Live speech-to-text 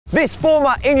This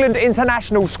former England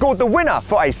international scored the winner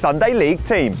for a Sunday League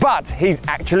team, but he's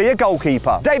actually a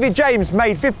goalkeeper. David James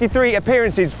made 53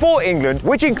 appearances for England,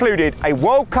 which included a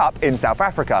World Cup in South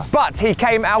Africa. But he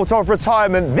came out of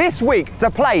retirement this week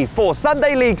to play for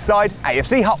Sunday League side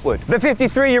AFC Hutwood. The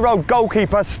 53-year-old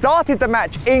goalkeeper started the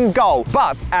match in goal,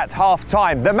 but at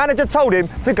half-time, the manager told him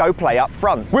to go play up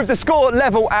front. With the score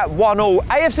level at 1-1,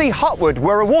 AFC Hutwood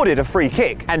were awarded a free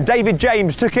kick, and David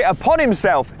James took it upon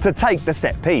himself to take the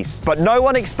set piece. But no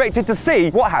one expected to see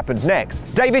what happened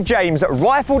next. David James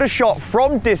rifled a shot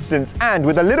from distance and,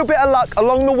 with a little bit of luck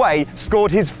along the way, scored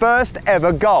his first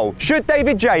ever goal, should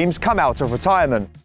David James come out of retirement.